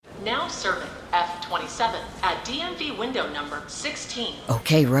Now serving F27 at DMV window number 16.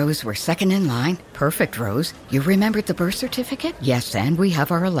 Okay, Rose, we're second in line. Perfect, Rose. You remembered the birth certificate? Yes, and we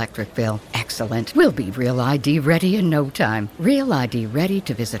have our electric bill. Excellent. We'll be Real ID ready in no time. Real ID ready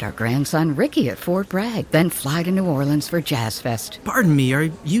to visit our grandson Ricky at Fort Bragg, then fly to New Orleans for Jazz Fest. Pardon me,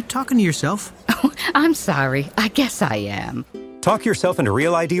 are you talking to yourself? Oh, I'm sorry. I guess I am. Talk yourself into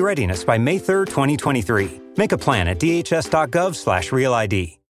Real ID readiness by May 3rd, 2023. Make a plan at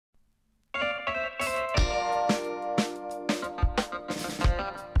dhs.gov/realid.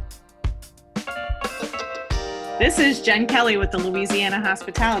 This is Jen Kelly with the Louisiana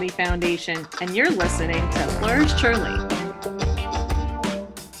Hospitality Foundation, and you're listening to Flourish Truly.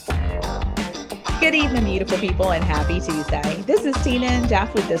 Good evening, beautiful people, and happy Tuesday. This is Tina and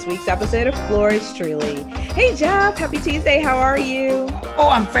Jeff with this week's episode of Flourish Truly. Hey, Jeff, happy Tuesday. How are you? Oh,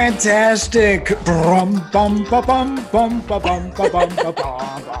 I'm fantastic. Brum, bum, ba, bum, bum, ba, bum, ba, bum, ba,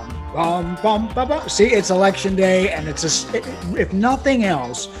 bum, bum, bum, ba, bum. See, it's election day, and if nothing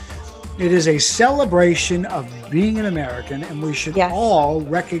else, it is a celebration of being an American, and we should all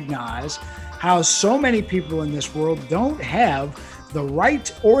recognize how so many people in this world don't have the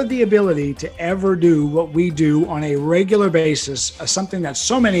right or the ability to ever do what we do on a regular basis, something that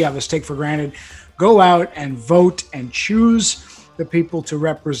so many of us take for granted. Go out and vote and choose the people to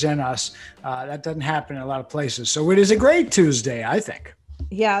represent us. That doesn't happen in a lot of places. So it is a great Tuesday, I think.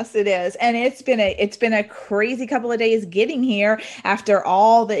 Yes, it is. And it's been a crazy couple of days getting here after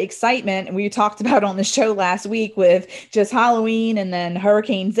all the excitement we talked about on the show last week with just Halloween and then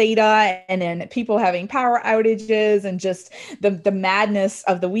Hurricane Zeta and then people having power outages and just the madness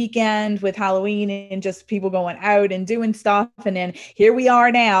of the weekend with Halloween and just people going out and doing stuff. And then here we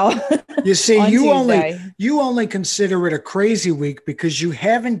are now. You see, you only consider it a crazy week because you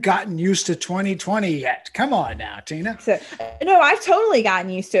haven't gotten used to 2020 yet. Come on now, Tina. So, no, I've totally gotten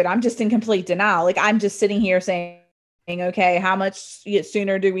used to it. I'm just in complete denial. Like I'm just sitting here saying, okay, how much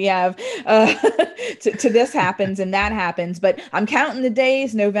sooner do we have to this happens and that happens? But I'm counting the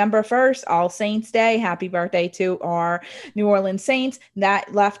days. November 1st, All Saints Day. Happy birthday to our New Orleans Saints.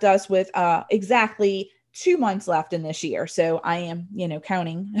 That left us with exactly 2 months left in this year. So I am,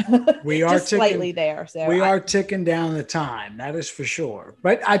 counting. We are just slightly there. So we are ticking down the time. That is for sure.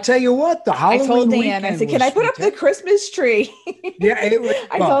 But I tell you what, the Halloween I told Dan, I said, can I put up the Christmas tree? Yeah.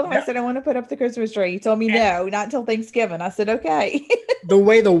 I told him, I said, I want to put up the Christmas tree. He told me no, not until Thanksgiving. I said, okay. The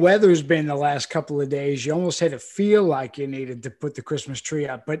way the weather's been the last couple of days, you almost had to feel like you needed to put the Christmas tree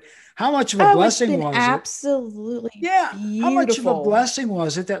up. But how much of a blessing was it? Absolutely. Yeah. Beautiful. How much of a blessing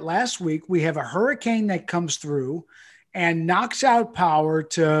was it that last week we have a hurricane that comes through and knocks out power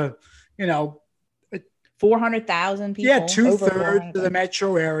to, 400,000 people. Yeah, 2/3 of the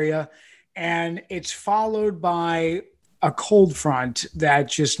metro area. And it's followed by a cold front that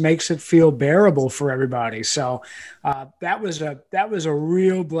just makes it feel bearable for everybody. So that was a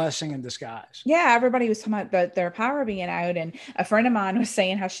real blessing in disguise. Yeah, everybody was talking about their power being out, and a friend of mine was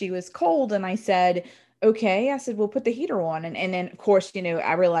saying how she was cold, and I said, okay. I said, we'll put the heater on. And then of course,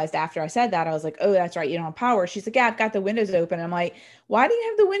 I realized after I said that, I was like, oh, that's right. You don't have power. She's like, yeah, I've got the windows open. I'm like, why do you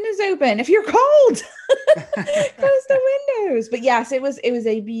have the windows open? If you're cold, close the windows. But yes, it was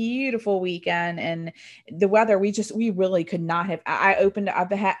a beautiful weekend, and the weather, we really could not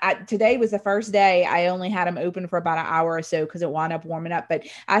have, today was the first day I only had them open for about an hour or so because it wound up warming up, but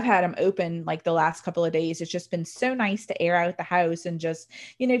I've had them open like the last couple of days. It's just been so nice to air out the house and just,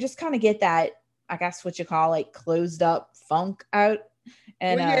 just kind of get that, I guess what you call like closed up funk out.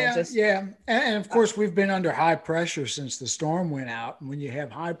 And And of course we've been under high pressure since the storm went out. And when you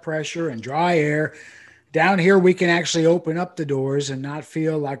have high pressure and dry air down here, we can actually open up the doors and not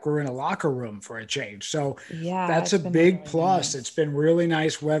feel like we're in a locker room for a change. So that's a big really plus. Nice. It's been really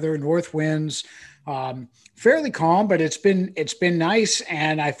nice weather, north winds, fairly calm, but it's been nice.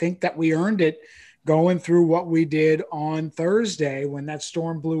 And I think that we earned it going through what we did on Thursday when that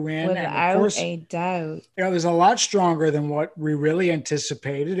storm blew in. Without and of course, a doubt. It was a lot stronger than what we really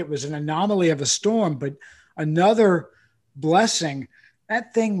anticipated. It was an anomaly of a storm, but another blessing.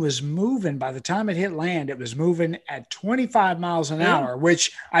 That thing was moving. By the time it hit land, it was moving at 25 miles an hour,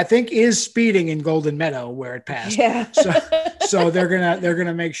 which I think is speeding in Golden Meadow where it passed. Yeah. So they're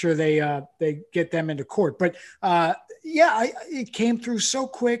gonna make sure they get them into court. But it came through so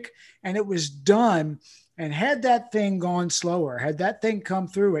quick and it was done. And had that thing gone slower, had that thing come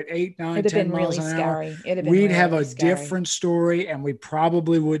through at 8, 9, 10 miles an hour, we'd have a different story, and we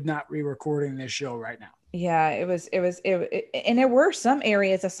probably would not be recording this show right now. Yeah, it was, and there were some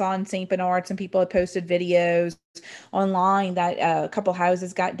areas I saw in St. Bernard, some people had posted videos online that a couple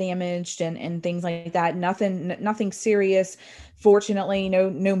houses got damaged and things like that. Nothing serious Fortunately,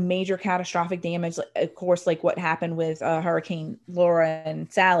 no major catastrophic damage, of course, like what happened with Hurricane Laura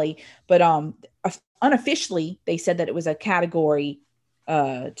and Sally. But unofficially, they said that it was a Category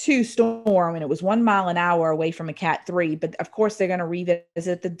 2 storm, and it was 1 mile an hour away from a Cat 3. But of course, they're going to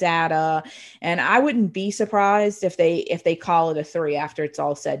revisit the data, and I wouldn't be surprised if they call it a 3 after it's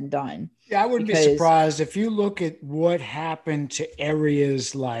all said and done. Yeah, I wouldn't be surprised if you look at what happened to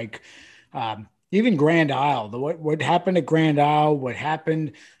areas like even Grand Isle, what happened at Grand Isle, what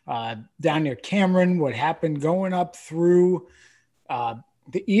happened down near Cameron, what happened going up through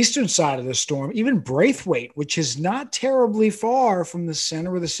the eastern side of the storm, even Braithwaite, which is not terribly far from the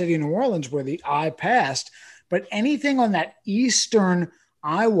center of the city of New Orleans where the eye passed. But anything on that eastern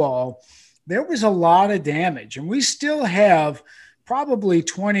eye wall, there was a lot of damage. And we still have probably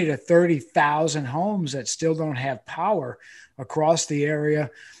 20 to 30,000 homes that still don't have power across the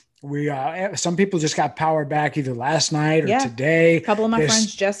area. We some people just got power back either last night or today. A couple of my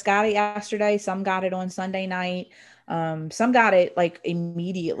friends just got it yesterday. Some got it on Sunday night. Some got it like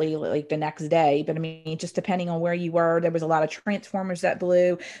immediately, like the next day. But I mean, just depending on where you were, there was a lot of transformers that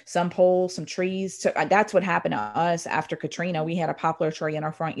blew, some poles, some trees. So that's what happened to us after Katrina. We had a poplar tree in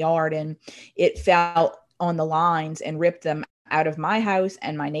our front yard, and it fell on the lines and ripped them out of my house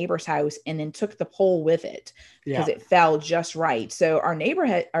and my neighbor's house, and then took the pole with it because it fell just right. So our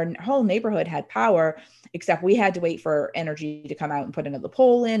whole neighborhood had power, except we had to wait for energy to come out and put another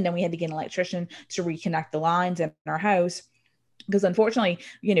pole in. Then we had to get an electrician to reconnect the lines in our house. Because unfortunately,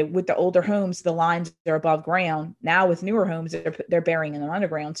 with the older homes, the lines are above ground. Now with newer homes, they're burying them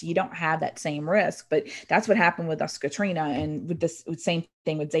underground. So you don't have that same risk. But that's what happened with us, Katrina. And with this same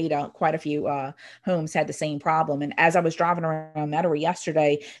thing with Zeta, quite a few homes had the same problem. And as I was driving around Metairie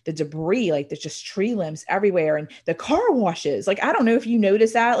yesterday, the debris, like there's just tree limbs everywhere. And the car washes, like, I don't know if you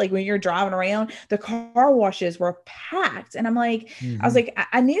noticed that, like when you're driving around, the car washes were packed. And I'm like, I was like,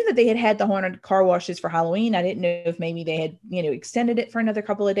 I knew that they had the haunted car washes for Halloween. I didn't know if maybe they had, extended it for another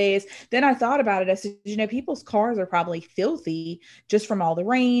couple of days. Then I thought about it. I said, people's cars are probably filthy just from all the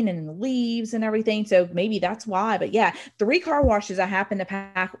rain and the leaves and everything. So maybe that's why. But yeah, 3 car washes I happened to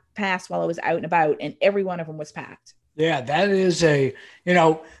pass while I was out and about, and every one of them was packed. Yeah, that is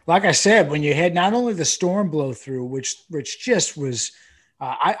like I said, when you had not only the storm blow through, which just was,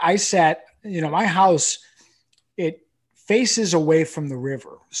 I sat, my house, it faces away from the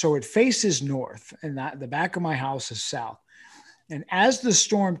river. So it faces north, and the back of my house is south. And as the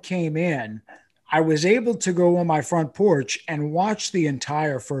storm came in, I was able to go on my front porch and watch the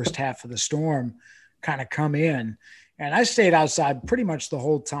entire first half of the storm kind of come in. And I stayed outside pretty much the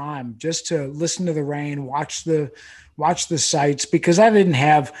whole time just to listen to the rain, watch the sights, because I didn't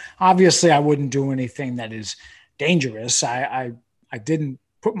have, obviously I wouldn't do anything that is dangerous. I didn't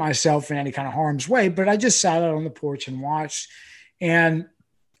put myself in any kind of harm's way, but I just sat out on the porch and watched. And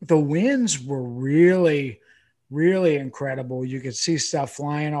the winds were really, really incredible. You could see stuff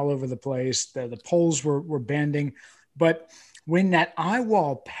flying all over the place. The poles were bending. But when that eye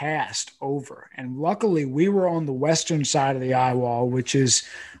wall passed over, and luckily we were on the western side of the eye wall, which is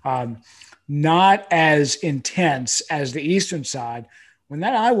not as intense as the eastern side. When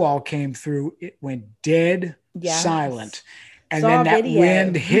that eye wall came through, it went dead silent. And then that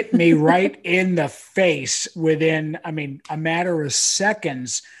wind hit me right in the face within, a matter of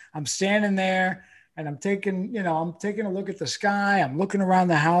seconds. I'm standing there and I'm taking a look at the sky. I'm looking around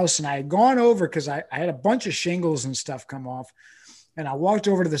the house, and I had gone over because I had a bunch of shingles and stuff come off. And I walked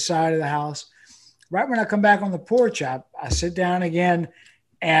over to the side of the house. Right when I come back on the porch, I sit down again,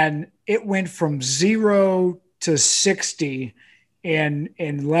 and it went from 0 to 60 in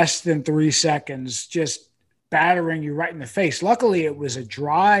less than 3 seconds, just battering you right in the face. Luckily, it was a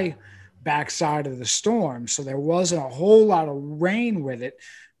dry backside of the storm, so there wasn't a whole lot of rain with it,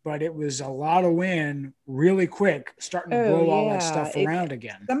 but it was a lot of wind really quick, starting to blow all that stuff around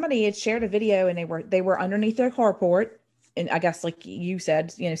again. Somebody had shared a video, and they were underneath their carport. And I guess, like you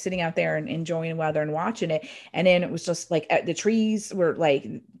said, sitting out there and enjoying the weather and watching it. And then it was just like the trees were like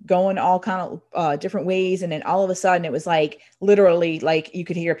going all kind of different ways. And then all of a sudden it was like literally like you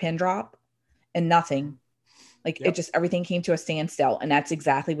could hear a pin drop and nothing. Like it just, everything came to a standstill. And that's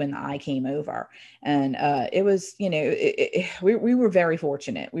exactly when the eye came over. And it was, we were very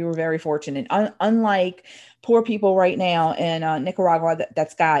fortunate. We were very fortunate. Unlike poor people right now in Nicaragua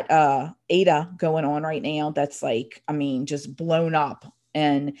that's got Eta going on right now. That's like, just blown up.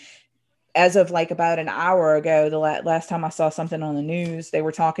 And as of like about an hour ago, the last time I saw something on the news, they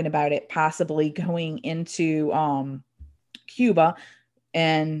were talking about it possibly going into Cuba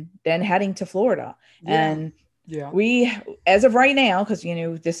and then heading to Florida. Yeah. And Yeah. We, as of right now, because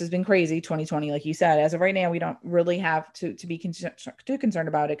this has been crazy, 2020, like you said, as of right now, we don't really have to be too concerned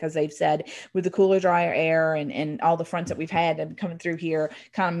about it, because they've said with the cooler, drier air and all the fronts that we've had coming through here,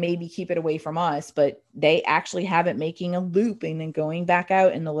 kind of maybe keep it away from us. But they actually have it making a loop and then going back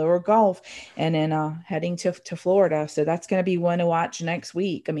out in the lower Gulf and then heading to Florida. So that's going to be one to watch next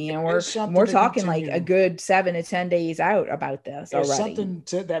week. I mean, we're talking like a good 7 to 10 days out about this already. Something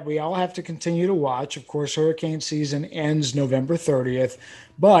that we all have to continue to watch. Of course, hurricane season ends November 30th,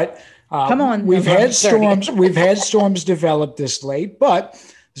 but come on, we've had storms. We've had storms develop this late, but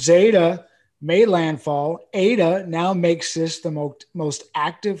Zeta made landfall. Eta now makes this the most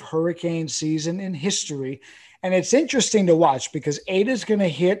active hurricane season in history, and it's interesting to watch because Eta is going to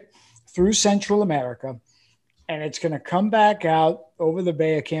hit through Central America, and it's going to come back out over the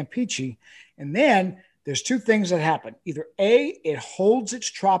Bay of Campeche, and then there's two things that happen. Either A, it holds its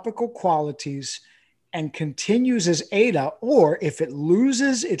tropical qualities and continues as Eta, or if it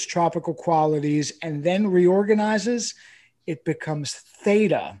loses its tropical qualities and then reorganizes, it becomes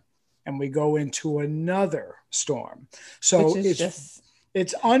Theta, and we go into another storm. So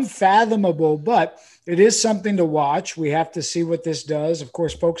it's unfathomable, but it is something to watch. We have to see what this does. Of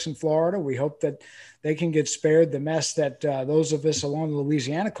course, folks in Florida, we hope that they can get spared the mess that those of us along the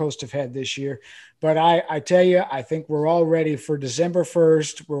Louisiana coast have had this year. But I tell you, I think we're all ready for December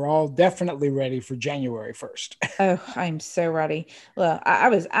 1st. We're all definitely ready for January 1st. Oh, I'm so ready. Look,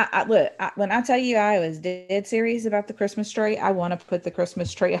 when I tell you I was dead serious about the Christmas tree, I want to put the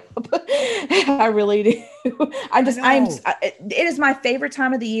Christmas tree up. I really do. It is my favorite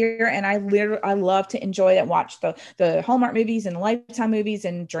time of the year. And I love to enjoy it and watch the Hallmark movies and Lifetime movies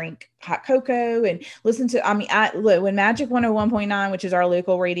and drink hot cocoa and listen to, when Magic 101.9, which is our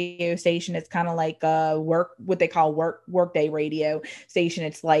local radio station, it's kind of like what they call workday radio station.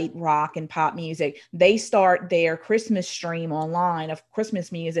 It's light rock and pop music. They start their Christmas stream online of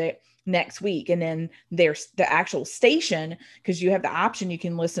Christmas music next week, and then there's the actual station, because you have the option, you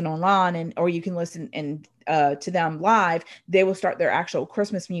can listen online or you can listen to them live. They will start their actual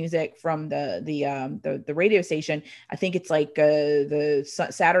Christmas music from the radio station. I think it's like the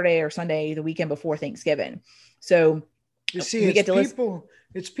Saturday or Sunday, the weekend before Thanksgiving. So you see,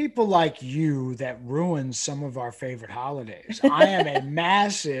 it's people like you that ruin some of our favorite holidays. I am a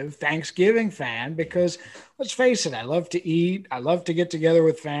massive Thanksgiving fan because, let's face it, I love to eat. I love to get together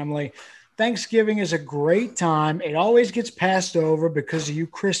with family. Thanksgiving is a great time. It always gets passed over because of you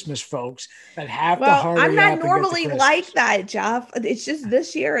Christmas folks that have to hurry up. I'm not normally like that, Jeff. It's just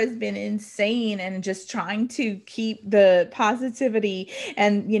this year has been insane, and just trying to keep the positivity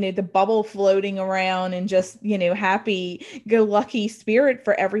and, the bubble floating around and just, happy-go-lucky spirit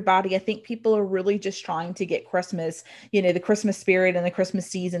for everybody. I think people are really just trying to get Christmas, the Christmas spirit and the Christmas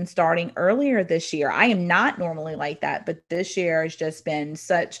season starting earlier this year. I am not normally like that, but this year has just been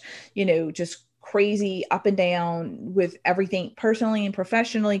such, just crazy up and down with everything personally and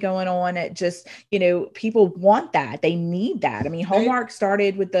professionally going on. It just, people want that. They need that. I mean, Hallmark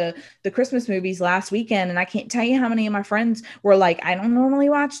started with the Christmas movies last weekend, and I can't tell you how many of my friends were like, I don't normally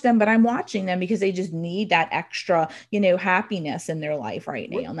watch them, but I'm watching them because they just need that extra, happiness in their life right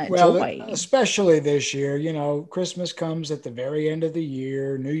now. And that joy. Especially this year, Christmas comes at the very end of the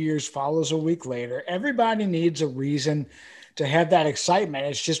year. New Year's follows a week later. Everybody needs a reason to have that excitement.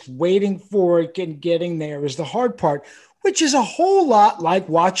 It's just waiting for it and getting there is the hard part, which is a whole lot like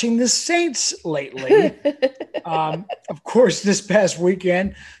watching the Saints lately. Of course, this past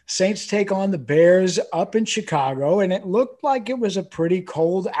weekend, Saints take on the Bears up in Chicago, and it looked like it was a pretty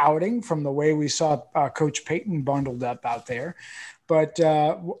cold outing from the way we saw Coach Payton bundled up out there. But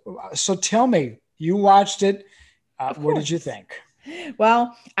so tell me, you watched it. What did you think?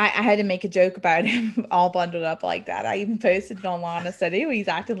 Well, I had to make a joke about him all bundled up like that. I even posted it online. I said, he's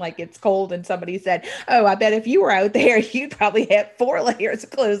acting like it's cold. And somebody said, oh, I bet if you were out there, you'd probably have 4 layers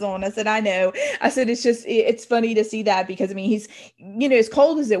of clothes on. I said, I know. I said, it's funny to see that because, he's, as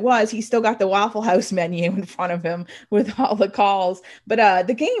cold as it was, he still got the Waffle House menu in front of him with all the calls. But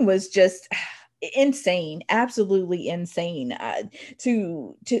the game was just insane, absolutely insane. I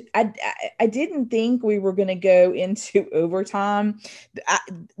didn't think we were going to go into overtime.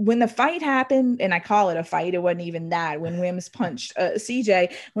 When the fight happened, and I call it a fight, it wasn't even that. When Wims punched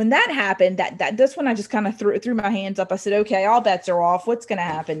CJ, when that happened, that's when I just kind of threw my hands up. I said, okay, all bets are off. What's going to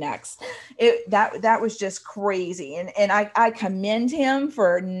happen next? That was just crazy, and I commend him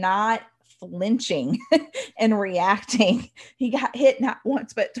for not flinching and reacting. He got hit not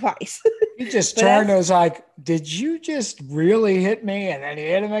once but twice. He just turned and was like, did you just really hit me? And then he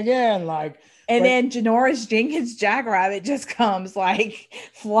hit him again. Like, And then Janoris Jenkins Jackrabbit just comes like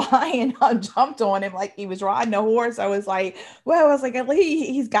flying on, jumped on him like he was riding a horse. I was like, well, I was like, at least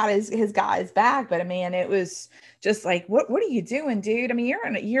he's got his guy's back. But I mean, it was just like, what are you doing, dude? I mean,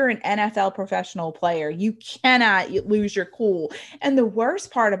 you're an NFL professional player. You cannot lose your cool. And the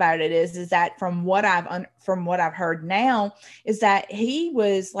worst part about it is that from what I've heard now is that he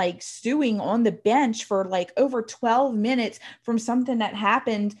was like stewing on the bench for like over 12 minutes from something that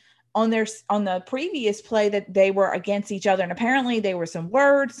happened on the previous play that they were against each other. And apparently there were some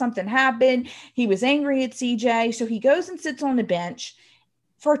words, something happened. He was angry at CJ. So he goes and sits on the bench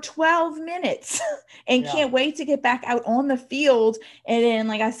for 12 minutes and can't wait to get back out on the field. And then,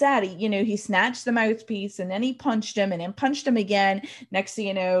 like I said, he snatched the mouthpiece and then he punched him and then punched him again. Next thing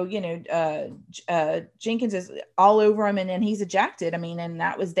you know, Jenkins is all over him and then he's ejected. I mean, and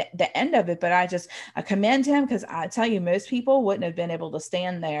that was the end of it. But I commend him because I tell you, most people wouldn't have been able to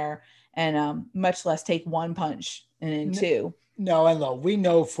stand there and much less take one punch and then two. No, and look, we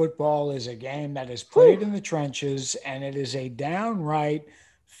know football is a game that is played in the trenches and it is a downright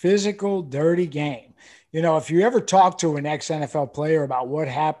physical, dirty game. If you ever talk to an ex-NFL player about what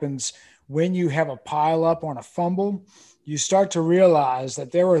happens when you have a pile up on a fumble, you start to realize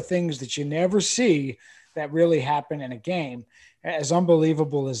that there are things that you never see that really happen in a game, as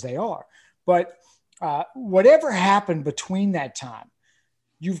unbelievable as they are. But whatever happened between that time,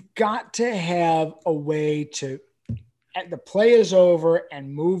 you've got to have a way to – the play is over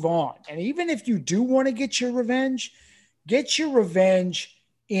and move on. And even if you do want to get your revenge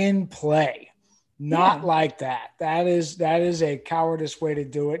in play, not like that. That is a cowardice way to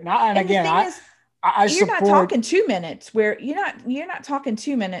do it. I you're not talking 2 minutes where you're not talking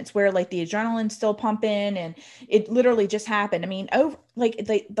 2 minutes where like the adrenaline's still pumping and it literally just happened. I mean,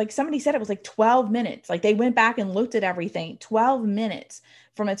 like somebody said, it was like 12 minutes. Like they went back and looked at everything. 12 minutes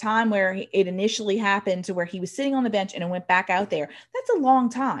from a time where it initially happened to where he was sitting on the bench and it went back out there. That's a long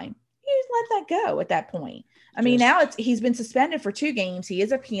time. You let that go at that point. I mean, now he's been suspended for 2 games. He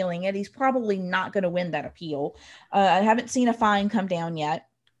is appealing it. He's probably not going to win that appeal. I haven't seen a fine come down yet.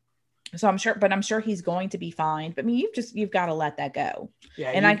 So I'm sure he's going to be fined. But I mean, you've got to let that go. Yeah.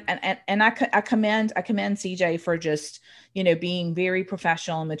 And I commend CJ for just, being very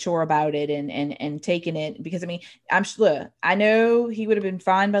professional and mature about it and taking it, because I mean, I know he would have been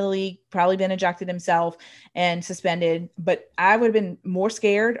fined by the league, probably been ejected himself and suspended, but I would have been more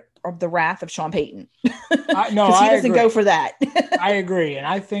scared of the wrath of Sean Payton. No, he doesn't go for that. I agree. And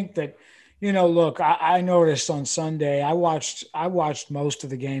I think that, look, I noticed on Sunday, I watched most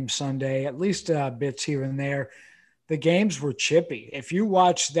of the game Sunday, at least bits here and there. The games were chippy. If you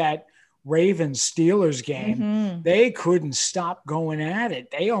watch that Ravens-Steelers game, they couldn't stop going at it.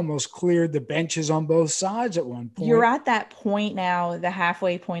 They almost cleared the benches on both sides at one point. You're at that point now, the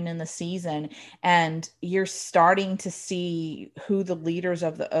halfway point in the season, and you're starting to see who the leaders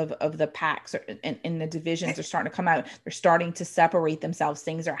of the packs are, in the divisions are starting to come out. They're starting to separate themselves.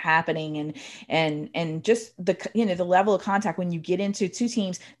 Things are happening, and just the level of contact when you get into 2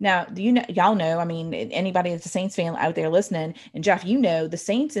 teams. Now, y'all know, I mean, anybody that's a Saints fan out there listening, and Jeff, the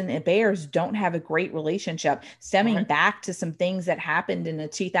Saints and the Bears don't have a great relationship, stemming back to some things that happened in the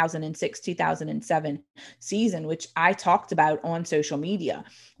 2006-2007 season, which I talked about on social media.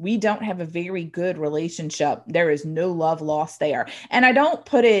 We don't have a very good relationship. There is no love lost there. And I don't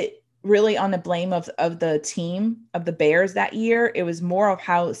put it really on the blame of the team of the Bears that year. It was more of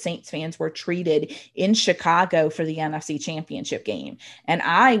how Saints fans were treated in Chicago for the NFC Championship game. And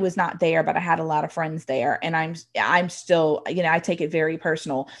I was not there, but I had a lot of friends there. And I'm still, I take it very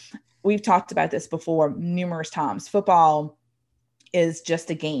personal. We've talked about this before numerous times. Football is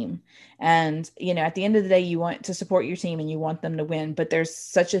just a game. And, at the end of the day, you want to support your team and you want them to win, but there's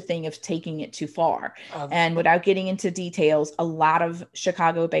such a thing of taking it too far. And without getting into details, a lot of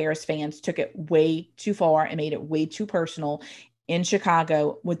Chicago Bears fans took it way too far and made it way too personal in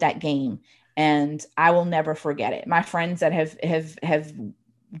Chicago with that game. And I will never forget it. My friends that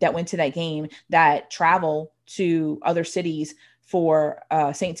that went to that game, that travel to other cities for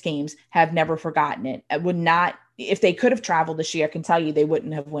Saints games, have never forgotten it. I would not, if they could have traveled this year, I can tell you they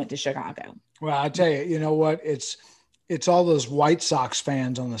wouldn't have went to Chicago. Well, I tell you, you know what? It's all those White Sox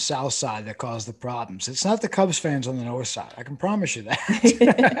fans on the south side that cause the problems. It's not the Cubs fans on the north side. I can promise you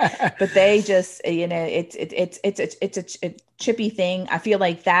that. But they just, it's a chippy thing. I feel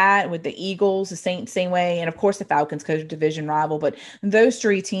like that with the Eagles, the Saints, same way. And of course the Falcons, because they're division rival, but those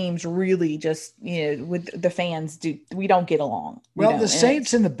 3 teams really just, with the fans we don't get along. Well, the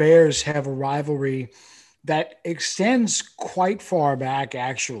Saints and the Bears have a rivalry that extends quite far back,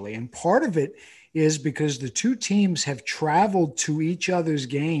 actually. And part of it is because the two teams have traveled to each other's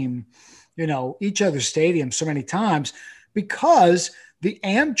game, each other's stadium so many times, because the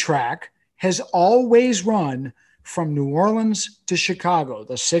Amtrak has always run from New Orleans to Chicago.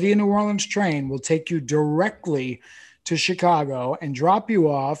 The City of New Orleans train will take you directly to Chicago and drop you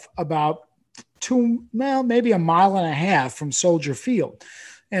off about maybe a mile and a half from Soldier Field.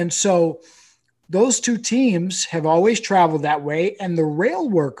 And so those two teams have always traveled that way, and the rail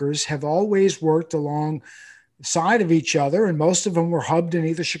workers have always worked alongside of each other, and most of them were hubbed in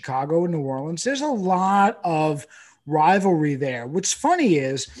either Chicago or New Orleans. There's a lot of rivalry there. What's funny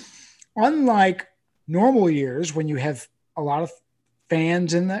is, unlike normal years when you have a lot of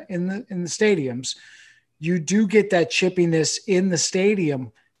fans in the stadiums, you do get that chippiness in the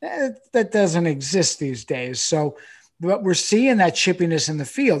stadium that doesn't exist these days. So, but we're seeing that chippiness in the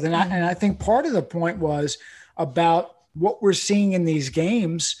field. And I think part of the point was about what we're seeing in these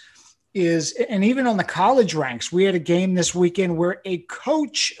games is, and even on the college ranks, we had a game this weekend where a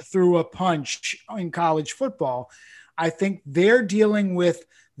coach threw a punch in college football. I think they're dealing with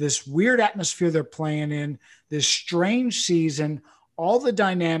this weird atmosphere they're playing in, this strange season, all the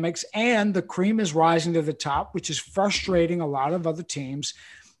dynamics, and the cream is rising to the top, which is frustrating a lot of other teams.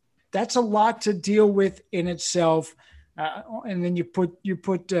 That's a lot to deal with in itself. And then you put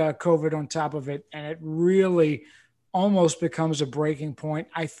COVID on top of it, and it really almost becomes a breaking point.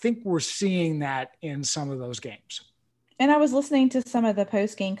 I think we're seeing that in some of those games. And I was listening to some of the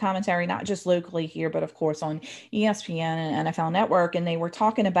post-game commentary, not just locally here, but of course on ESPN and NFL Network. And they were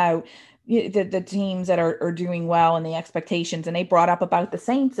talking about the teams that are doing well and the expectations. And they brought up about the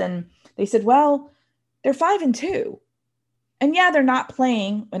Saints, and they said, well, they're 5-2. And yeah, they're not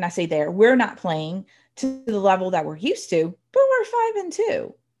playing. When I say we're not playing to the level that we're used to, but we're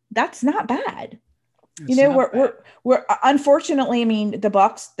 5-2. That's not bad. We're unfortunately, I mean, the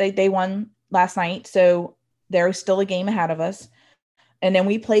Bucs, they won last night, so there's still a game ahead of us. And then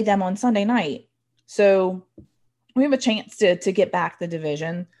we played them on Sunday night. So we have a chance to get back the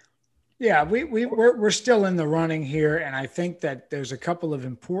division. Yeah, we're still in the running here. And I think that there's a couple of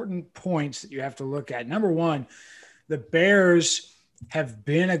important points that you have to look at. Number one, the Bears have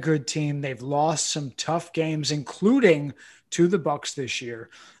been a good team. They've lost some tough games, including to the Bucs this year.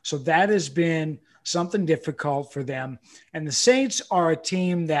 So that has been something difficult for them. And the Saints are a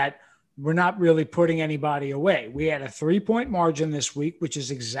team that we're not really putting anybody away. We had a 3-point margin this week, which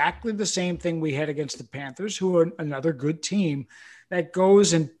is exactly the same thing we had against the Panthers, who are another good team that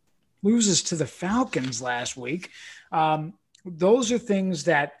goes and loses to the Falcons last week. Those are things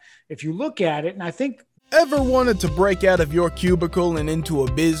that if you look at it, and I think Ever wanted to break out of your cubicle and into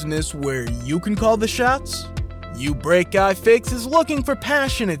a business where you can call the shots? YouBreakIFix is looking for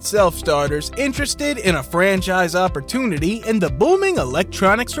passionate self-starters interested in a franchise opportunity in the booming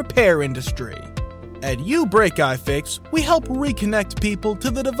electronics repair industry. At YouBreakIFix, we help reconnect people to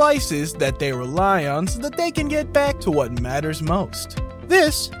the devices that they rely on so that they can get back to what matters most.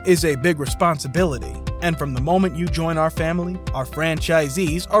 This is a big responsibility, and from the moment you join our family, our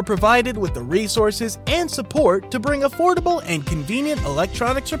franchisees are provided with the resources and support to bring affordable and convenient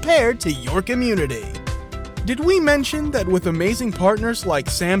electronics repair to your community. Did we mention that with amazing partners like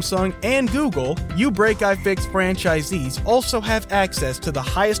Samsung and Google, YouBreakIFix franchisees also have access to the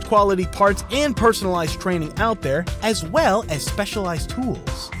highest quality parts and personalized training out there, as well as specialized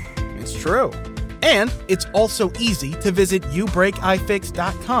tools? It's true. And it's also easy to visit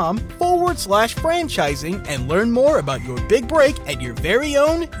YouBreakIFix.com/franchising and learn more about your big break at your very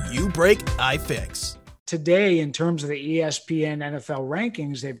own YouBreakIFix. Today, in terms of the ESPN NFL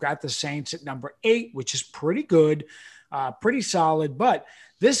rankings, they've got the Saints at number 8, which is pretty good, pretty solid. But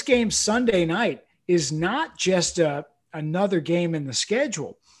this game Sunday night is not just another game in the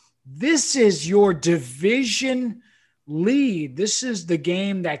schedule. This is your division lead. This is the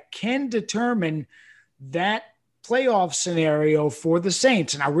game that can determine that playoff scenario for the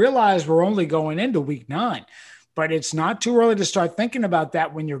Saints. And I realize we're only going into week 9, but it's not too early to start thinking about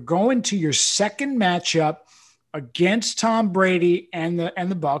that when you're going to your second matchup against Tom Brady and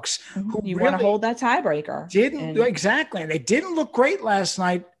the Bucs. Who you want to hold that tiebreaker. Exactly. They didn't look great last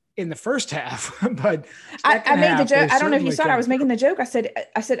night in the first half, but I made the joke. I don't know if you saw it. I was making the joke. I said,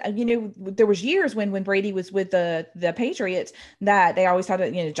 there was years when Brady was with the Patriots that they always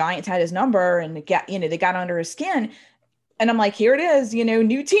had, Giants had his number and they got under his skin. And I'm like, here it is,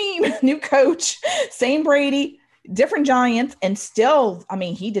 new team, new coach, same Brady, different Giants. And still,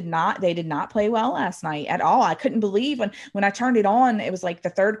 they did not play well last night at all. I couldn't believe when I turned it on, it was like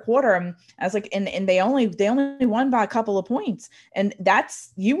the third quarter. And I was like, and they only won by a couple of points. And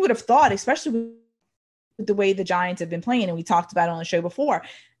that's, you would have thought, especially with the way the Giants have been playing, and we talked about it on the show before,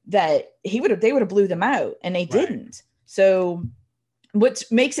 that they would have blew them out, and they didn't. So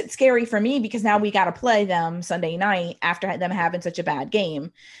which makes it scary for me, because now we got to play them Sunday night after them having such a bad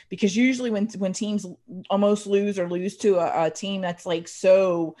game. Because usually when teams almost lose to a team that's like,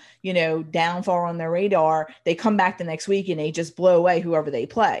 so, downfall on their radar, they come back the next week and they just blow away whoever they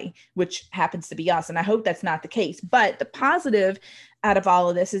play, which happens to be us. And I hope that's not the case. But the positive out of all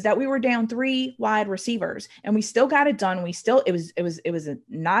of this is that we were down 3 wide receivers and we still got it done. It was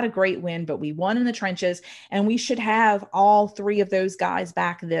not a great win, but we won in the trenches, and we should have all 3 of those guys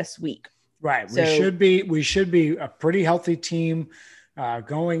back this week. Right. So, we should be a pretty healthy team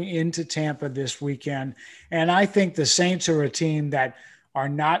going into Tampa this weekend. And I think the Saints are a team that are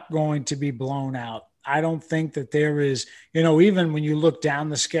not going to be blown out. I don't think that there is, even when you look down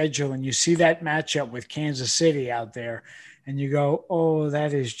the schedule and you see that matchup with Kansas City out there, and you go, oh,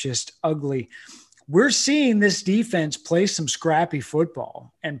 that is just ugly. We're seeing this defense play some scrappy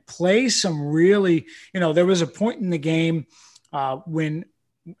football and play some really, there was a point in the game when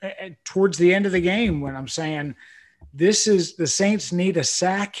towards the end of the game when I'm saying the Saints need a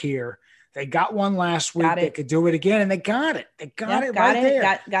sack here. They got one last week. They could do it again, and they got it. They got it right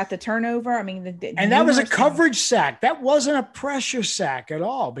there. Got the turnover. I mean, and that was a coverage sack. That wasn't a pressure sack at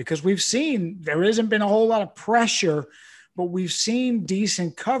all, because we've seen there hasn't been a whole lot of pressure, but we've seen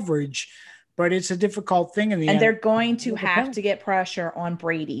decent coverage. But it's a difficult thing in the end. And they're going to have to get pressure on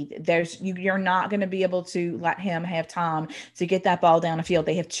Brady. You're not going to be able to let him have time to get that ball down the field.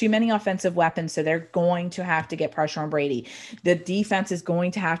 They have too many offensive weapons, so they're going to have to get pressure on Brady. The defense is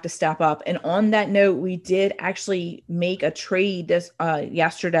going to have to step up. And on that note, we did actually make a trade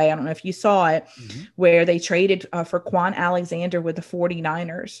yesterday. I don't know if you saw it, where they traded for Quan Alexander with the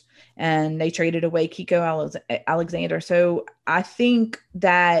 49ers, and they traded away Kiko Alexander. So I think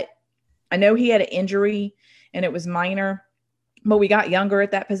that, I know he had an injury and it was minor, but we got younger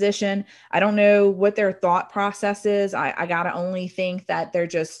at that position. I don't know what their thought process is. I got to only think that they're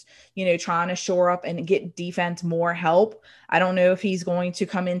just, trying to shore up and get defense more help. I don't know if he's going to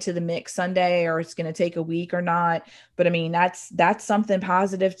come into the mix Sunday or it's going to take a week or not. But I mean, that's something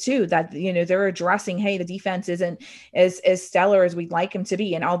positive too, that, they're addressing, hey, the defense isn't as stellar as we'd like him to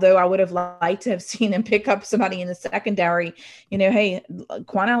be. And although I would have liked to have seen him pick up somebody in the secondary, hey,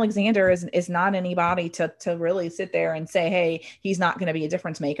 Quan Alexander is not anybody to really sit there and say, hey, he's not going to be a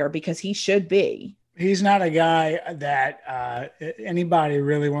difference maker, because he should be. He's not a guy that anybody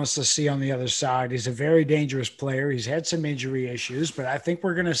really wants to see on the other side. He's a very dangerous player. He's had some injury issues, but I think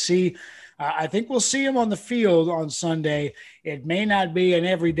we're going to see I think we'll see him on the field on Sunday. It may not be an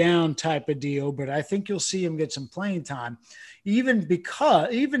every down type of deal, but I think you'll see him get some playing time, even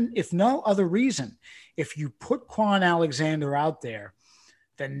if no other reason. If you put Quan Alexander out there,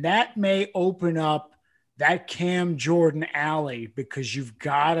 then that may open up that Cam Jordan alley, because you've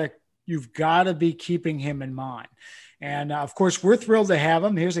got to be keeping him in mind. And of course, we're thrilled to have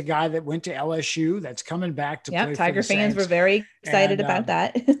him. Here's a guy that went to LSU that's coming back to play. Tiger for the fans Saints. were very excited about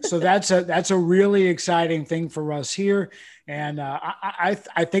that. So that's a really exciting thing for us here. And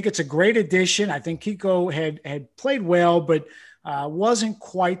I think it's a great addition. I think Kiko had played well, but wasn't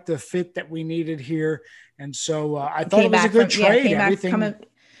quite the fit that we needed here. And so I thought it was a good trade.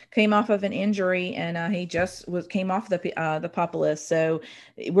 Came off of an injury, and he just came off the PUP list. So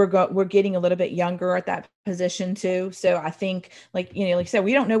we're getting a little bit younger at that position too. So I think, like you said,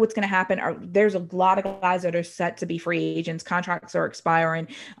 we don't know what's going to happen. There's a lot of guys that are set to be free agents. Contracts are expiring.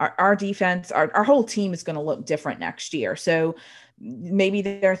 Our defense, our whole team is going to look different next year. So maybe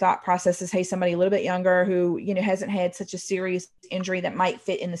their thought process is, hey, somebody a little bit younger who hasn't had such a serious injury that might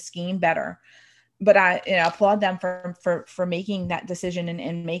fit in the scheme better. But I applaud them for making that decision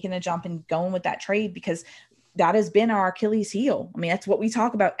and making the jump and going with that trade, because that has been our Achilles heel. I mean, that's what we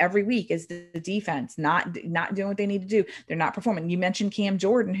talk about every week, is the defense not doing what they need to do. They're not performing. You mentioned Cam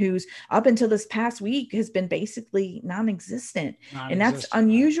Jordan, who's up until this past week has been basically non-existent. And that's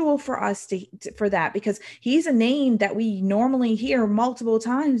unusual for us for that, because he's a name that we normally hear multiple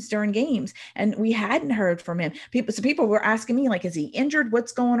times during games, and we hadn't heard from him. People were asking me, like, is he injured?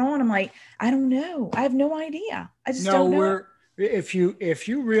 What's going on? I'm like, I don't know. I have no idea. I just don't know. If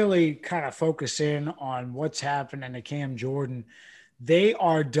you really kind of focus in on what's happening to Cam Jordan, they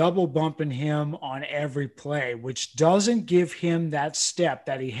are double bumping him on every play, which doesn't give him that step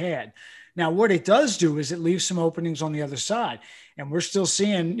that he had. Now, what it does do is it leaves some openings on the other side. And we're still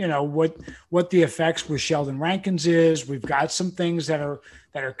seeing, what the effects with Sheldon Rankins is. We've got some things that are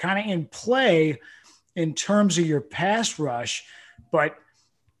kind of in play in terms of your pass rush, but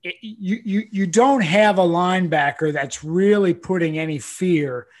you don't have a linebacker that's really putting any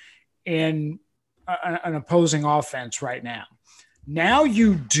fear in an opposing offense right now. Now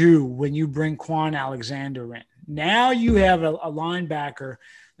you do when you bring Quan Alexander in. Now you have a linebacker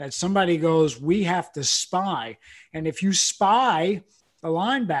that somebody goes, we have to spy. And if you spy a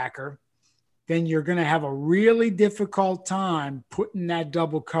linebacker, then you're going to have a really difficult time putting that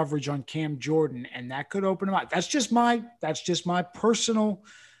double coverage on Cam Jordan, and that could open him up. That's just my personal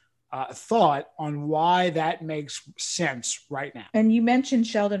thought on why that makes sense right now. And you mentioned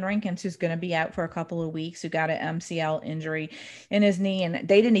Sheldon Rankins, who's going to be out for a couple of weeks, who got an MCL injury in his knee, and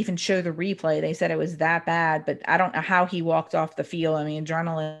they didn't even show the replay. They said it was that bad, but I don't know how he walked off the field. I mean,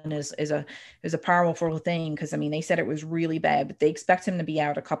 adrenaline is a powerful thing, because I mean, they said it was really bad, but they expect him to be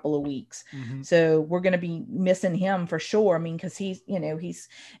out a couple of weeks. Mm-hmm. So we're going to be missing him for sure. I mean, because he's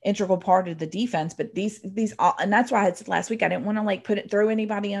integral part of the defense. But these and that's why I said last week I didn't want to throw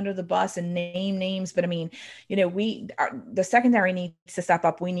anybody under the bus and name names, but I mean, the secondary needs to step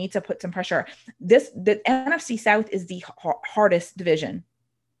up. We need to put some pressure. The NFC South is the hardest division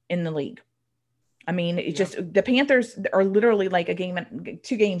in the league. I mean, the Panthers are literally like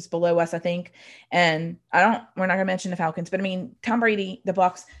two games below us, I think. And we're not going to mention the Falcons, but I mean, Tom Brady, the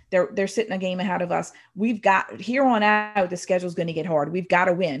Bucs, they're sitting a game ahead of us. We've got here on out, the schedule's going to get hard. We've got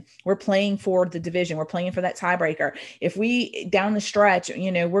to win. We're playing for the division. We're playing for that tiebreaker. If we down the stretch,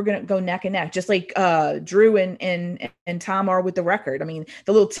 we're going to go neck and neck, just like Drew and Tom are with the record. I mean,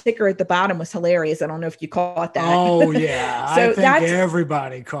 the little ticker at the bottom was hilarious. I don't know if you caught that. Oh yeah. So I think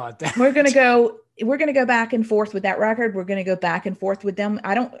everybody caught that. We're going to go back and forth with that record. We're going to go back and forth with them.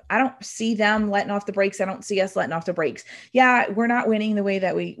 I don't see them letting off the brakes. I don't see us letting off the brakes. Yeah, we're not winning the way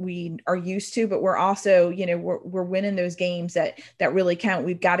that we are used to, but we're also, we're winning those games that really count.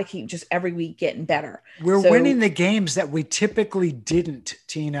 We've got to keep just every week getting better. We're winning the games that we typically didn't,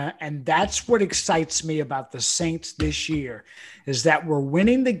 Tina. And that's what excites me about the Saints this year, is that we're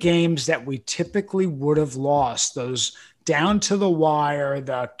winning the games that we typically would have lost, those down to the wire,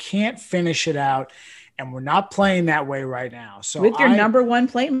 can't finish it out. And we're not playing that way right now. So with your number one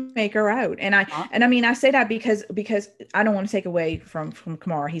playmaker out. And I say that because I don't want to take away from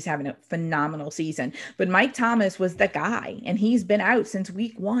Kamara. He's having a phenomenal season, but Mike Thomas was the guy, and he's been out since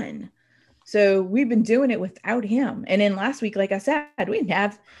week 1. So we've been doing it without him. And then last week, like I said, we didn't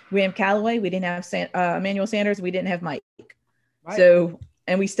have Callaway. We didn't have Emmanuel Sanders. We didn't have Mike. Right. So,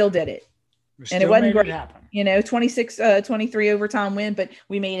 and we still did it. And it wasn't great, 26-23 overtime win, but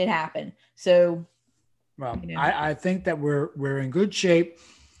we made it happen. So, well, I think that we're in good shape.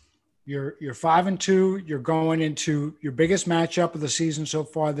 You're 5-2. You're going into your biggest matchup of the season so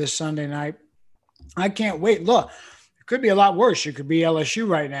far this Sunday night. I can't wait. Look, it could be a lot worse. You could be LSU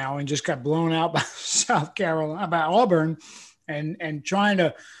right now and just got blown out by South Carolina, by Auburn, and trying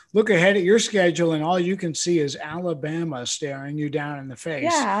to look ahead at your schedule, and all you can see is Alabama staring you down in the face.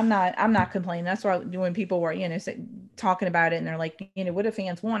 Yeah, I'm not complaining. That's why when people were, talking about it and they're like, what do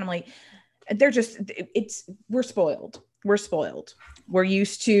fans want? I'm like, we're spoiled. We're spoiled. We're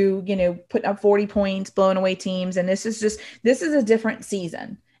used to, putting up 40 points, blowing away teams. And this is a different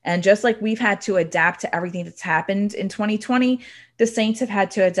season. And just like we've had to adapt to everything that's happened in 2020, the Saints have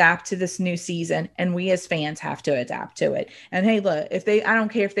had to adapt to this new season, and we as fans have to adapt to it. And hey, look, I don't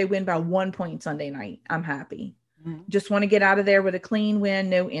care if they win by 1 point Sunday night, I'm happy. Mm-hmm. Just want to get out of there with a clean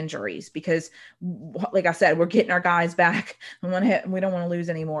win, no injuries, because like I said, we're getting our guys back. We don't want to lose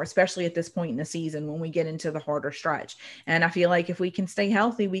anymore, especially at this point in the season when we get into the harder stretch. And I feel like if we can stay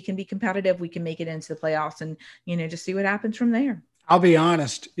healthy, we can be competitive, we can make it into the playoffs, and, just see what happens from there. I'll be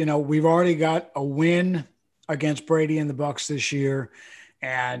honest, we've already got a win against Brady and the Bucs this year.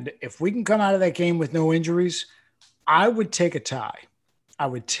 And if we can come out of that game with no injuries, I would take a tie. I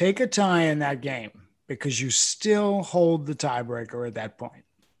would take a tie in that game because you still hold the tiebreaker at that point.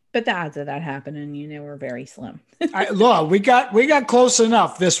 But the odds of that happening, are very slim. Look, we got close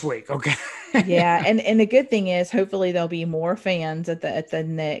enough this week. Okay. Yeah. And the good thing is hopefully there'll be more fans at the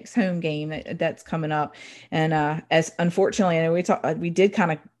next home game that's coming up. And as unfortunately, I know we did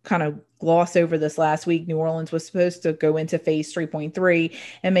kind of gloss over this last week. New Orleans was supposed to go into phase 3.3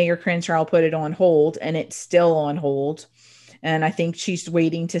 and Mayor Crenshaw put it on hold, and it's still on hold. And I think she's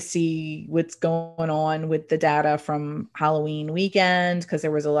waiting to see what's going on with the data from Halloween weekend, because there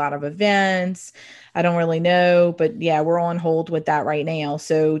was a lot of events. I don't really know, but yeah, we're on hold with that right now.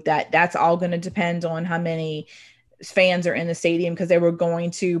 So that's all going to depend on how many fans are in the stadium, because they were going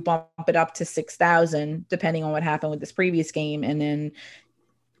to bump it up to 6,000, depending on what happened with this previous game. And then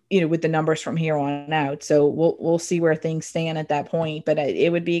with the numbers from here on out. So we'll see where things stand at that point. But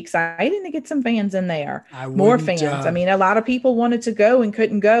it would be exciting to get some fans in there, more fans. I mean, a lot of people wanted to go and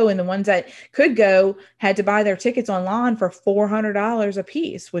couldn't go, and the ones that could go had to buy their tickets online for $400 a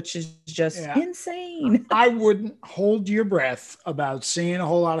piece, which is just insane. I wouldn't hold your breath about seeing a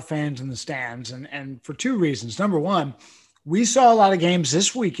whole lot of fans in the stands, and for two reasons. Number one, we saw a lot of games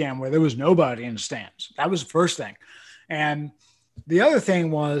this weekend where there was nobody in the stands. That was the first thing. And the other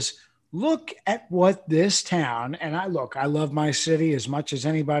thing was, look at what this town, and I love my city as much as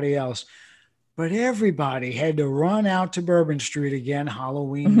anybody else, but everybody had to run out to Bourbon Street again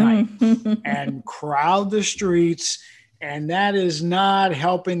Halloween night and crowd the streets, and that is not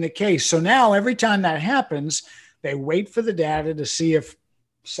helping the case. So now every time that happens, they wait for the data to see if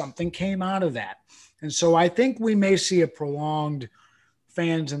something came out of that. And so I think we may see a prolonged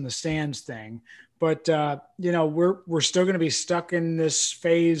fans in the stands thing. But, we're still going to be stuck in this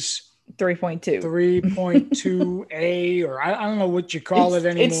phase 3.2A, or I don't know what you call it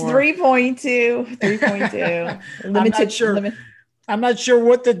anymore. It's 3.2. Limited. I'm not sure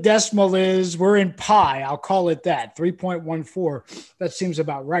what the decimal is. We're in pi. I'll call it that. 3.14. That seems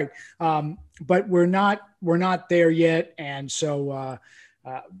about right. But we're not there yet. And so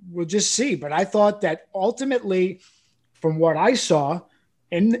we'll just see. But I thought that ultimately, from what I saw,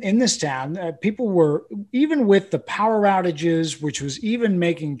 in this town, people were, even with the power outages, which was even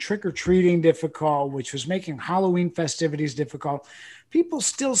making trick-or-treating difficult, which was making Halloween festivities difficult, people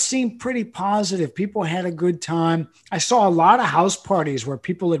still seemed pretty positive. People had a good time. I saw a lot of house parties where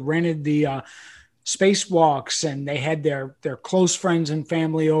people had rented the spacewalks, and they had their close friends and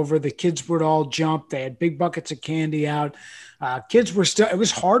family over. The kids would all jump. They had big buckets of candy out. Kids were still, it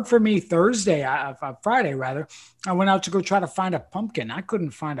was hard for me Friday rather. I went out to go try to find a pumpkin. I couldn't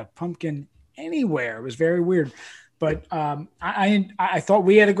find a pumpkin anywhere. It was very weird, but I thought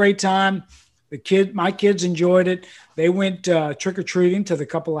we had a great time. My kids enjoyed it. They went trick-or-treating to the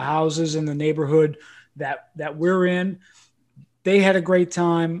couple of houses in the neighborhood that we're in. They had a great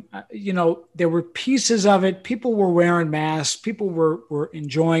time. There were pieces of it. People were wearing masks. People were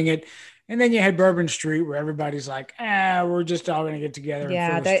enjoying it. And then you had Bourbon Street where everybody's like, we're just all going to get together.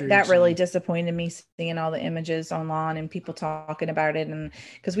 Yeah, that really disappointed me, seeing all the images online and people talking about it. And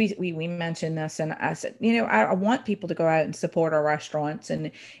because we mentioned this, and I said, I want people to go out and support our restaurants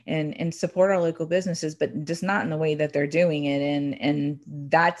and support our local businesses, but just not in the way that they're doing it. And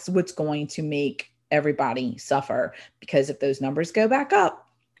that's what's going to make everybody suffer, because if those numbers go back up,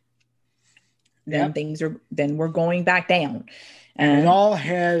 then then we're going back down. And it all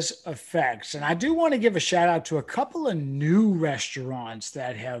has effects. And I do want to give a shout out to a couple of new restaurants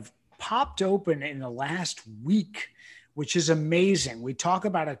that have popped open in the last week, which is amazing. We talk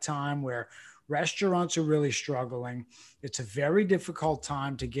about a time where restaurants are really struggling. It's a very difficult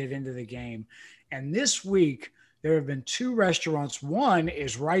time to get into the game. And this week, there have been two restaurants. One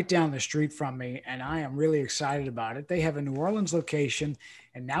is right down the street from me, and I am really excited about it. They have a New Orleans location,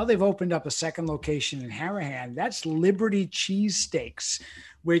 and now they've opened up a second location in Harahan. That's Liberty Cheesesteaks,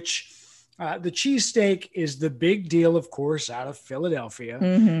 which the cheesesteak is the big deal, of course, out of Philadelphia.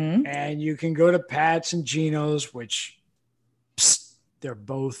 Mm-hmm. And you can go to Pat's and Geno's, which they're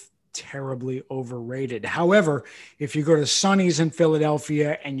both terribly overrated. However, if you go to Sonny's in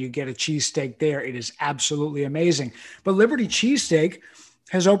Philadelphia and you get a cheesesteak there, it is absolutely amazing. But Liberty Cheesesteak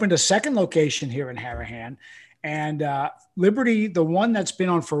has opened a second location here in Harahan, and Liberty, the one that's been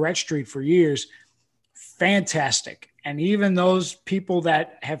on Ferret Street for years, fantastic. And even those people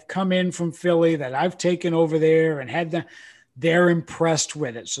that have come in from Philly that I've taken over there and had they're impressed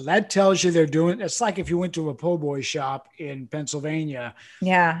with it. So that tells you they're doing, it's like if you went to a po' boy shop in Pennsylvania.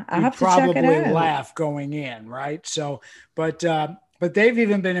 Yeah, I have to check it out. Probably laugh going in, right? So, but they've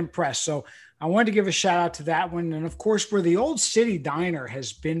even been impressed. So I wanted to give a shout out to that one. And of course, where the Old City Diner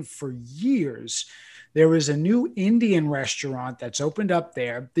has been for years, there is a new Indian restaurant that's opened up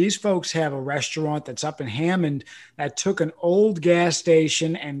there. These folks have a restaurant that's up in Hammond that took an old gas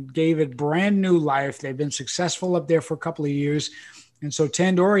station and gave it brand new life. They've been successful up there for a couple of years. And so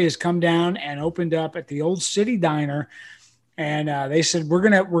Tandoori has come down and opened up at the Old City Diner. And they said, we're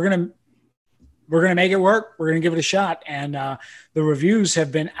going to make it work. We're going to give it a shot. And the reviews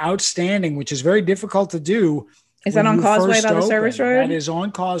have been outstanding, which is very difficult to do. Is that on Causeway by the service road? That is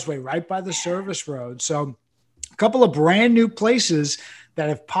on Causeway, right by the service road. So a couple of brand new places that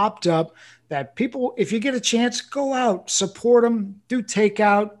have popped up that people, if you get a chance, go out, support them, do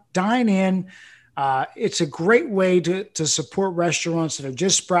takeout, dine in. It's a great way to support restaurants that are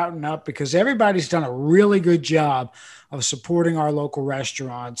just sprouting up, because everybody's done a really good job of supporting our local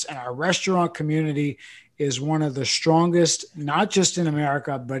restaurants, and our restaurant community is one of the strongest, not just in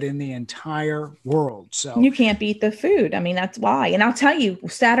America, but in the entire world. So you can't beat the food. I mean, that's why. And I'll tell you,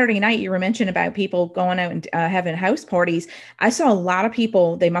 Saturday night, you were mentioning about people going out and having house parties. I saw a lot of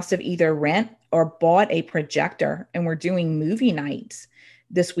people, they must have either rent or bought a projector and were doing movie nights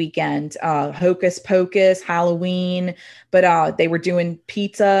this weekend, Hocus Pocus, Halloween, but they were doing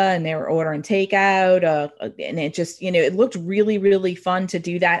pizza and they were ordering takeout. And it just, it looked really, really fun to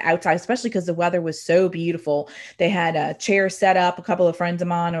do that outside, especially because the weather was so beautiful. They had a chair set up. A couple of friends of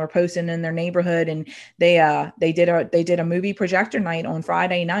mine were posting in their neighborhood, and they did a movie projector night on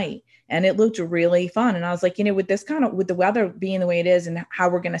Friday night. And it looked really fun. And I was like, with the weather being the way it is and how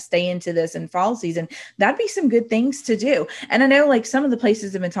we're going to stay into this in fall season, that'd be some good things to do. And I know like some of the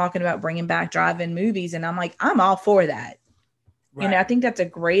places have been talking about bringing back drive-in movies. And I'm like, I'm all for that. Right. I think that's a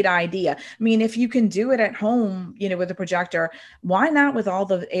great idea. I mean, if you can do it at home, with a projector, why not with all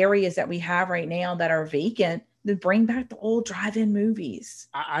the areas that we have right now that are vacant? To bring back the old drive-in movies.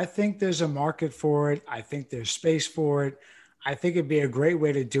 I think there's a market for it. I think there's space for it. I think it'd be a great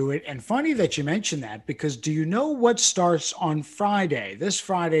way to do it. And funny that you mentioned that, because do you know what starts on Friday? This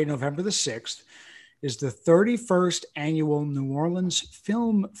Friday, November the 6th, is the 31st annual New Orleans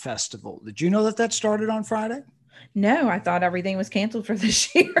Film Festival. Did you know that started on Friday? No, I thought everything was canceled for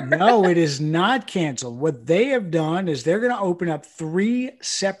this year. No, it is not canceled. What they have done is they're going to open up 3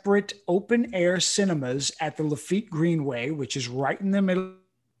 separate open air cinemas at the Lafitte Greenway, which is right in the middle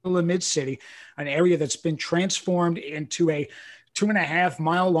of Mid-City, an area that's been transformed into a 2.5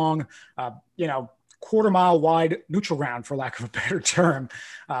 mile long, quarter-mile wide neutral ground, for lack of a better term,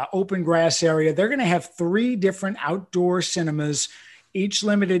 open grass area. They're going to have 3 different outdoor cinemas, each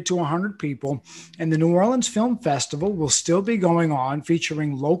limited to 100 people. And the New Orleans Film Festival will still be going on,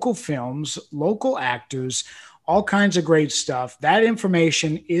 featuring local films, local actors, all kinds of great stuff. That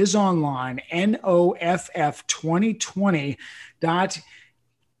information is online, noff2020.eventive,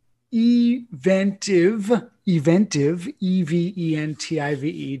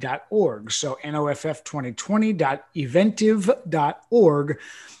 eventive.org. So noff2020.eventive.org.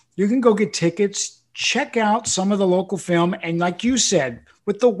 You can go get tickets, check out some of the local film. And like you said,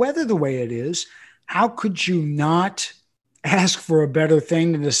 with the weather the way it is, how could you not ask for a better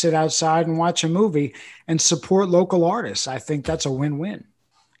thing than to sit outside and watch a movie and support local artists? I think that's a win-win.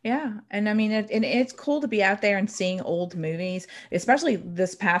 Yeah. And I mean, it's cool to be out there and seeing old movies, especially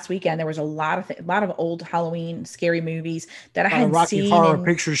this past weekend. There was a lot of old Halloween scary movies that I hadn't seen. Rocky Horror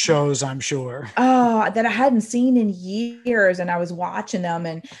Picture Shows, I'm sure. That I hadn't seen in years. And I was watching them,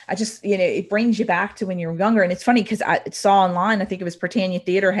 and I just, it brings you back to when you were younger. And it's funny because I saw online, I think it was Britannia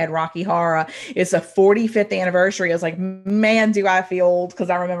Theater had Rocky Horror. It's a 45th anniversary. I was like, man, do I feel old?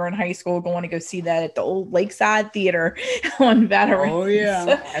 Because I remember in high school going to go see that at the old Lakeside Theater on Veterans. Oh,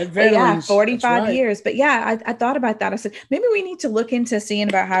 yeah. Yeah, 45 years. But yeah, I thought about that. I said, maybe we need to look into seeing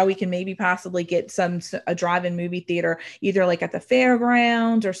about how we can maybe possibly get a drive-in movie theater, either like at the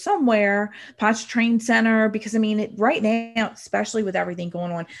fairgrounds or somewhere, Pontchartrain Center, because I mean, right now, especially with everything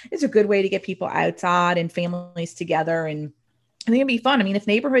going on, it's a good way to get people outside and families together. And I think it'd be fun. I mean, if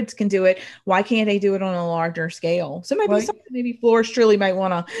neighborhoods can do it, why can't they do it on a larger scale? So maybe Flores Truly might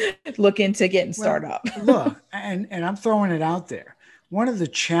want to look into getting started up. Look, and I'm throwing it out there. One of the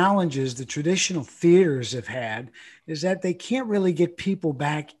challenges the traditional theaters have had is that they can't really get people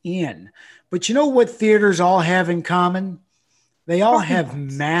back in. But you know what theaters all have in common? They all have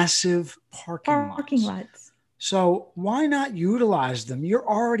massive parking lots. So why not utilize them? You're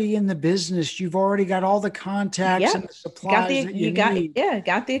already in the business. You've already got all the contacts and the supplies that you need. Yeah,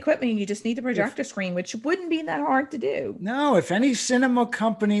 got the equipment. You just need the projector screen, which wouldn't be that hard to do. No, if any cinema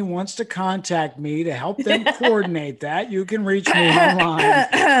company wants to contact me to help them coordinate that, you can reach me online,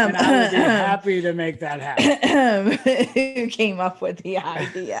 and I would be happy to make that happen. Who came up with the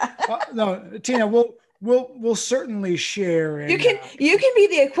idea? No, Tina, We'll certainly share. You can be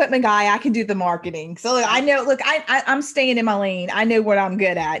the equipment guy. I can do the marketing. So I know. Look, I'm staying in my lane. I know what I'm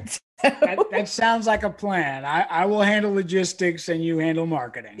good at. That sounds like a plan. I will handle logistics and you handle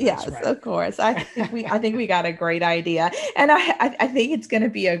marketing. Yes, right. Of course. I think we got a great idea, and I think it's going to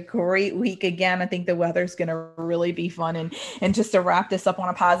be a great week again. I think the weather's going to really be fun, and just to wrap this up on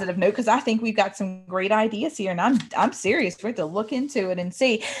a positive note, because I think we've got some great ideas here, and I'm serious. We have to look into it and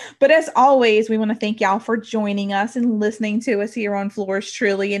see. But as always, we want to thank y'all for joining us and listening to us here on Flores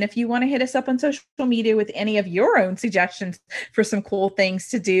Truly. And if you want to hit us up on social media with any of your own suggestions for some cool things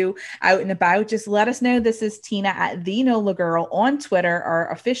to do, out and about, just let us know. This is Tina at The NOLA Girl on Twitter.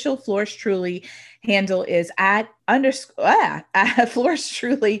 Our official Flourish Truly handle is at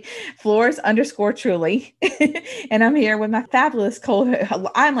Floors_Truly. And I'm here with my fabulous cold.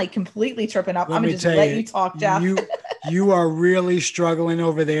 I'm like completely tripping up. I'm gonna just let you talk, Jeff. You are really struggling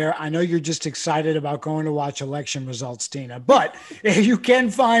over there. I know you're just excited about going to watch election results, Tina, but you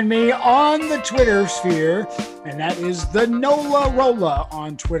can find me on the Twitter sphere, and that is the NOLA Rolla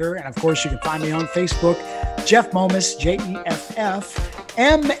on Twitter. And of course, you can find me on Facebook, Jeff Momus,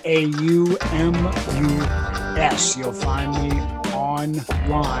 JEFFMAUMUS. You'll find me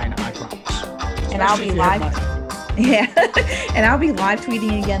online, I promise. And I'll be live. Yeah, and I'll be live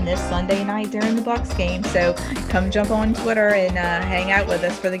tweeting again this Sunday night during the Bucks game. So come jump on Twitter and hang out with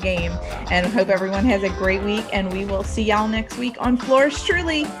us for the game. And hope everyone has a great week. And we will see y'all next week on Flourish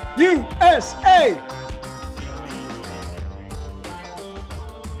Truly USA.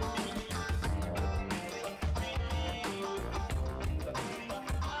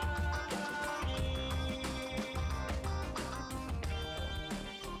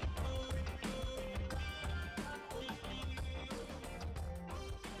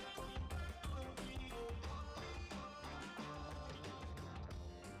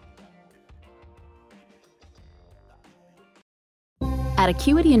 At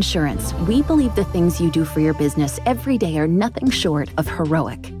Acuity Insurance, we believe the things you do for your business every day are nothing short of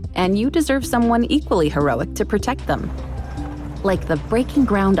heroic, and you deserve someone equally heroic to protect them. Like the breaking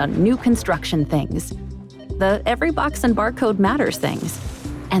ground on new construction things, the every box and barcode matters things,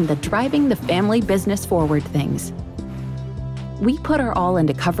 and the driving the family business forward things. We put our all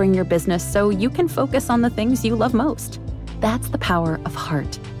into covering your business so you can focus on the things you love most. That's the power of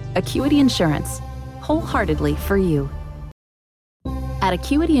heart. Acuity Insurance, wholeheartedly for you. At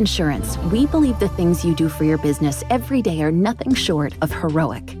Acuity Insurance, we believe the things you do for your business every day are nothing short of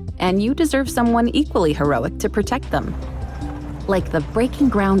heroic, and you deserve someone equally heroic to protect them. Like the breaking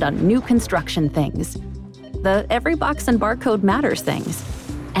ground on new construction things, the every box and barcode matters things,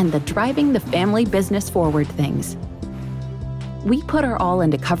 and the driving the family business forward things. We put our all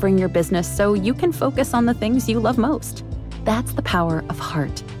into covering your business so you can focus on the things you love most. That's the power of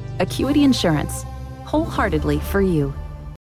heart. Acuity Insurance, wholeheartedly for you.